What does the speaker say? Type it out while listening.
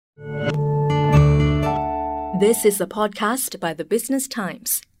This is a podcast by the Business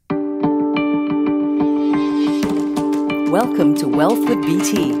Times. Welcome to Wealth with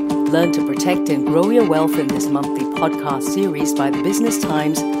BT. Learn to protect and grow your wealth in this monthly podcast series by the Business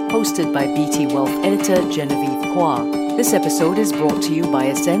Times, hosted by BT Wealth editor Genevieve Kua. This episode is brought to you by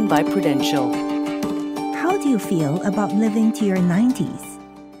Ascend by Prudential. How do you feel about living to your 90s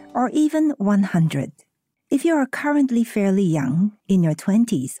or even 100? If you are currently fairly young, in your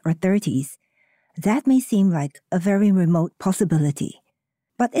 20s or 30s, that may seem like a very remote possibility.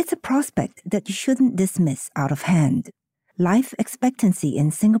 But it's a prospect that you shouldn't dismiss out of hand. Life expectancy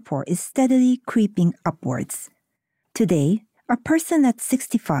in Singapore is steadily creeping upwards. Today, a person at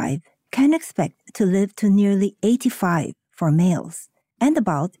 65 can expect to live to nearly 85 for males and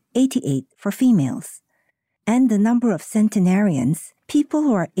about 88 for females. And the number of centenarians, people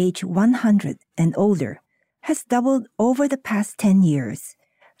who are age 100 and older, has doubled over the past 10 years,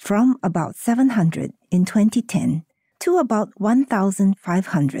 from about 700 in 2010 to about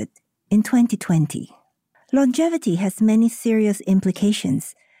 1,500 in 2020. Longevity has many serious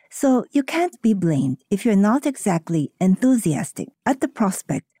implications, so you can't be blamed if you're not exactly enthusiastic at the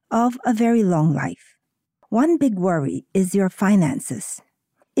prospect of a very long life. One big worry is your finances.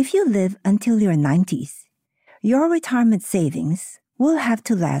 If you live until your 90s, your retirement savings will have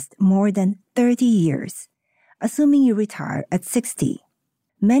to last more than 30 years, assuming you retire at 60.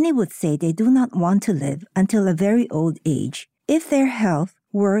 Many would say they do not want to live until a very old age if their health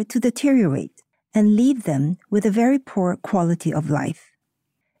were to deteriorate and leave them with a very poor quality of life.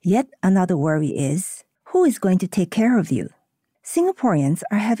 Yet another worry is, who is going to take care of you? Singaporeans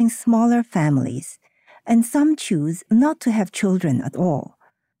are having smaller families, and some choose not to have children at all.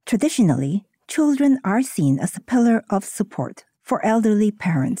 Traditionally, children are seen as a pillar of support for elderly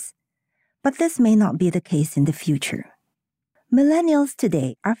parents, but this may not be the case in the future. Millennials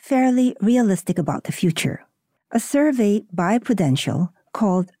today are fairly realistic about the future. A survey by Prudential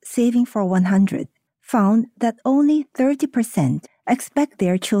called Saving for 100 found that only 30% expect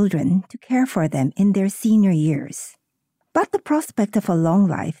their children to care for them in their senior years. But the prospect of a long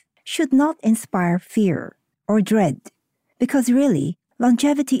life should not inspire fear or dread, because really,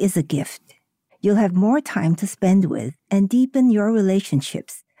 longevity is a gift. You'll have more time to spend with and deepen your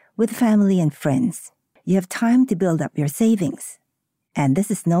relationships with family and friends. You have time to build up your savings. And this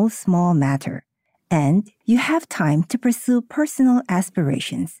is no small matter. And you have time to pursue personal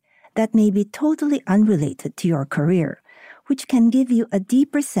aspirations that may be totally unrelated to your career, which can give you a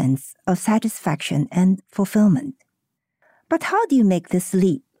deeper sense of satisfaction and fulfillment. But how do you make this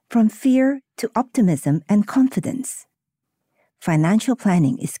leap from fear to optimism and confidence? Financial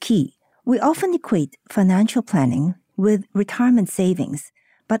planning is key. We often equate financial planning with retirement savings,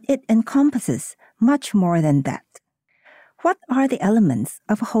 but it encompasses much more than that. What are the elements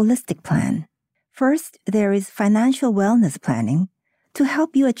of a holistic plan? First, there is financial wellness planning to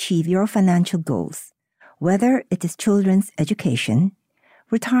help you achieve your financial goals, whether it is children's education,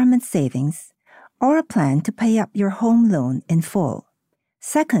 retirement savings, or a plan to pay up your home loan in full.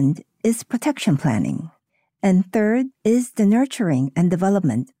 Second is protection planning. And third is the nurturing and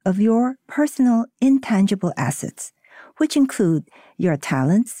development of your personal intangible assets, which include your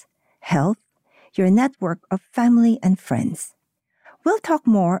talents, health, your network of family and friends. We'll talk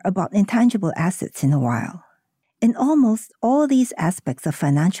more about intangible assets in a while. In almost all these aspects of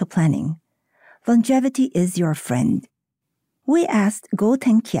financial planning, longevity is your friend. We asked Goh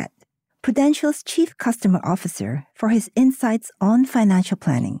Teng Kiat, Prudential's Chief Customer Officer, for his insights on financial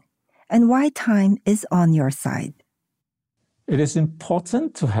planning and why time is on your side. It is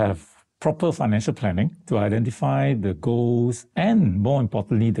important to have proper financial planning to identify the goals and, more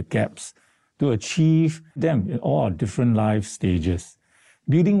importantly, the gaps to achieve them in all our different life stages.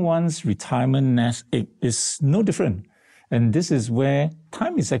 Building one's retirement nest egg is no different, and this is where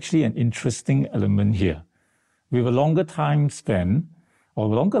time is actually an interesting element here. With a longer time span or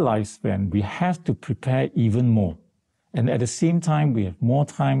longer lifespan, we have to prepare even more. And at the same time, we have more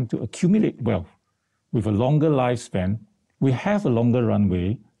time to accumulate wealth. With a longer lifespan, we have a longer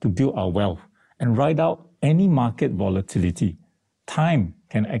runway to build our wealth and ride out any market volatility. Time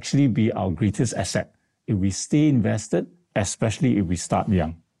can actually be our greatest asset if we stay invested, especially if we start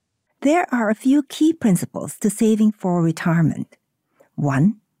young. There are a few key principles to saving for retirement.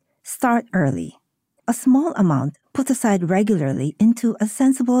 1. Start early. A small amount put aside regularly into a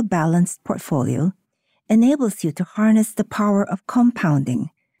sensible, balanced portfolio enables you to harness the power of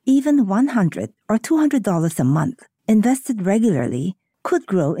compounding. Even $100 or $200 a month invested regularly could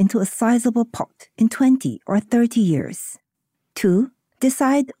grow into a sizable pot in 20 or 30 years. 2.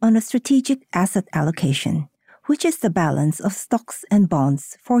 Decide on a strategic asset allocation, which is the balance of stocks and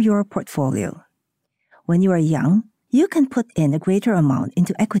bonds for your portfolio. When you are young, you can put in a greater amount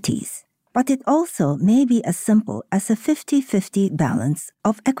into equities, but it also may be as simple as a 50-50 balance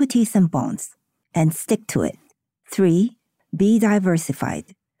of equities and bonds, and stick to it. 3. Be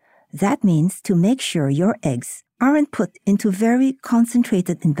diversified. That means to make sure your eggs aren't put into very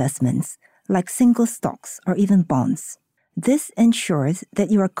concentrated investments like single stocks or even bonds. This ensures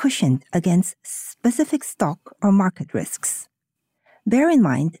that you are cushioned against specific stock or market risks. Bear in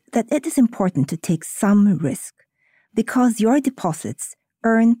mind that it is important to take some risk because your deposits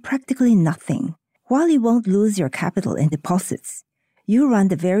earn practically nothing. While you won't lose your capital in deposits, you run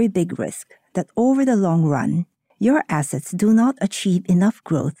the very big risk that over the long run, your assets do not achieve enough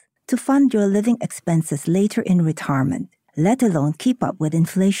growth to fund your living expenses later in retirement, let alone keep up with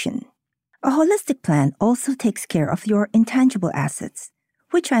inflation. A holistic plan also takes care of your intangible assets,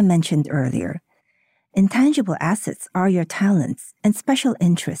 which I mentioned earlier. Intangible assets are your talents and special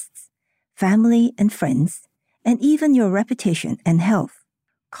interests, family and friends, and even your reputation and health.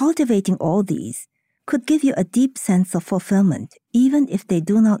 Cultivating all these could give you a deep sense of fulfillment, even if they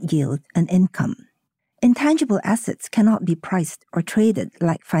do not yield an income. Intangible assets cannot be priced or traded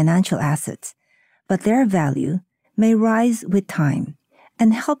like financial assets, but their value may rise with time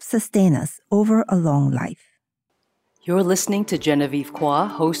and help sustain us over a long life. You're listening to Genevieve Kwa,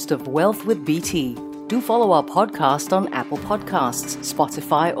 host of Wealth with BT. Do follow our podcast on Apple Podcasts,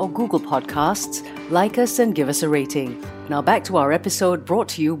 Spotify, or Google Podcasts. Like us and give us a rating. Now back to our episode brought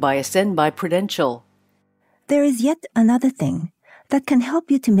to you by Ascend by Prudential. There is yet another thing that can help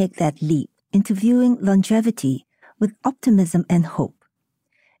you to make that leap into viewing longevity with optimism and hope.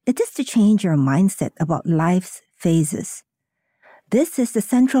 It is to change your mindset about life's phases. This is the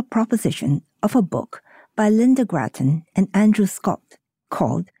central proposition of a book by Linda Gratton and Andrew Scott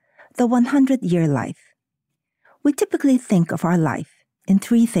called The 100-Year Life. We typically think of our life in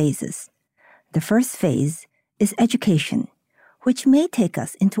 3 phases. The first phase is education, which may take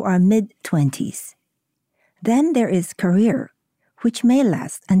us into our mid-20s. Then there is career, which may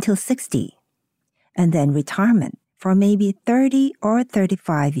last until 60. And then retirement for maybe 30 or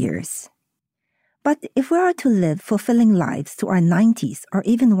 35 years. But if we are to live fulfilling lives to our 90s or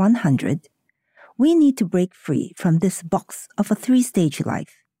even 100, we need to break free from this box of a 3-stage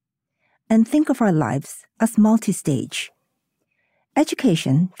life and think of our lives as multi-stage.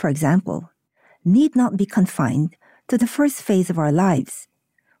 Education, for example, need not be confined to the first phase of our lives.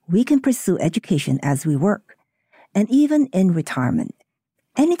 We can pursue education as we work, and even in retirement,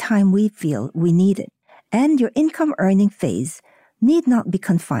 anytime we feel we need it. And your income-earning phase need not be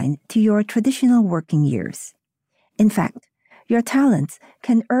confined to your traditional working years. In fact, your talents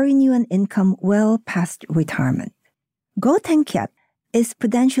can earn you an income well past retirement. Goh Teng Kiat is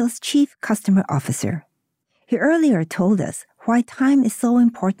Prudential's Chief Customer Officer. He earlier told us why time is so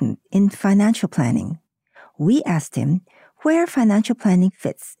important in financial planning. We asked him where financial planning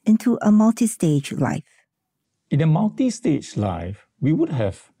fits into a multi-stage life. In a multi-stage life, we would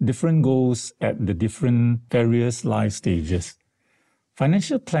have different goals at the different various life stages.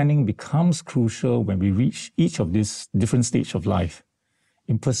 Financial planning becomes crucial when we reach each of these different stages of life.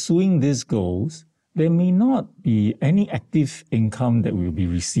 In pursuing these goals, there may not be any active income that we'll be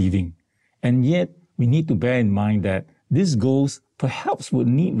receiving. And yet, we need to bear in mind that these goals perhaps would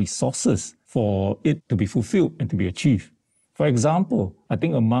need resources for it to be fulfilled and to be achieved. For example, I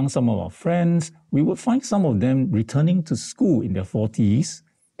think among some of our friends, we would find some of them returning to school in their 40s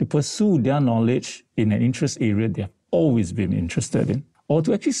to pursue their knowledge in an interest area they have always been interested in, or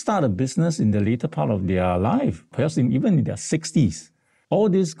to actually start a business in the later part of their life, perhaps even in their 60s. All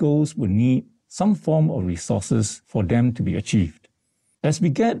these goals would need some form of resources for them to be achieved. As we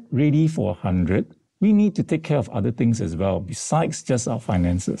get ready for 100, we need to take care of other things as well, besides just our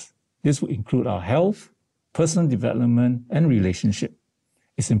finances. This will include our health, personal development, and relationship.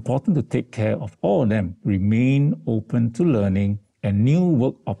 It's important to take care of all of them, remain open to learning and new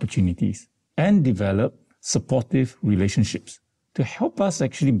work opportunities, and develop supportive relationships to help us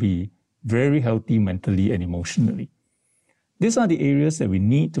actually be very healthy mentally and emotionally. These are the areas that we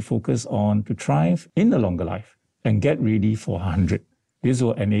need to focus on to thrive in the longer life and get ready for 100. This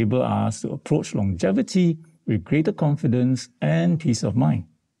will enable us to approach longevity with greater confidence and peace of mind.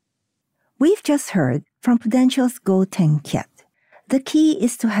 We've just heard from Prudential's Goh Teng Kiat. The key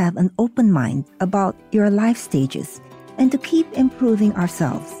is to have an open mind about your life stages and to keep improving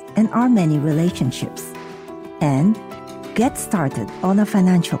ourselves and our many relationships. And get started on a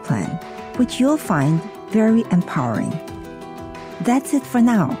financial plan, which you'll find very empowering. That's it for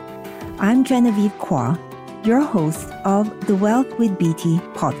now. I'm Genevieve Kwa, your host of the Wealth with BT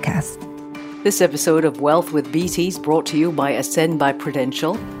podcast. This episode of Wealth with BT is brought to you by Ascend by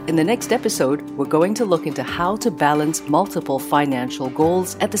Prudential. In the next episode, we're going to look into how to balance multiple financial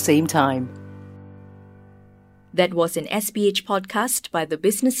goals at the same time. That was an SBH podcast by the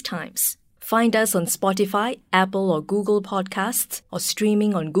Business Times. Find us on Spotify, Apple or Google Podcasts, or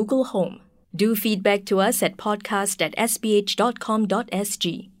streaming on Google Home. Do feedback to us at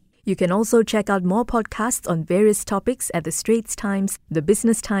podcast@sbh.com.sg. You can also check out more podcasts on various topics at The Straits Times, The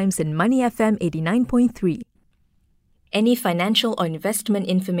Business Times, and Money FM 89.3. Any financial or investment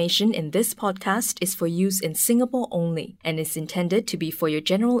information in this podcast is for use in Singapore only and is intended to be for your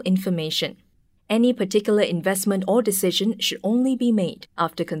general information. Any particular investment or decision should only be made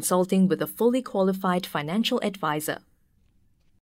after consulting with a fully qualified financial advisor.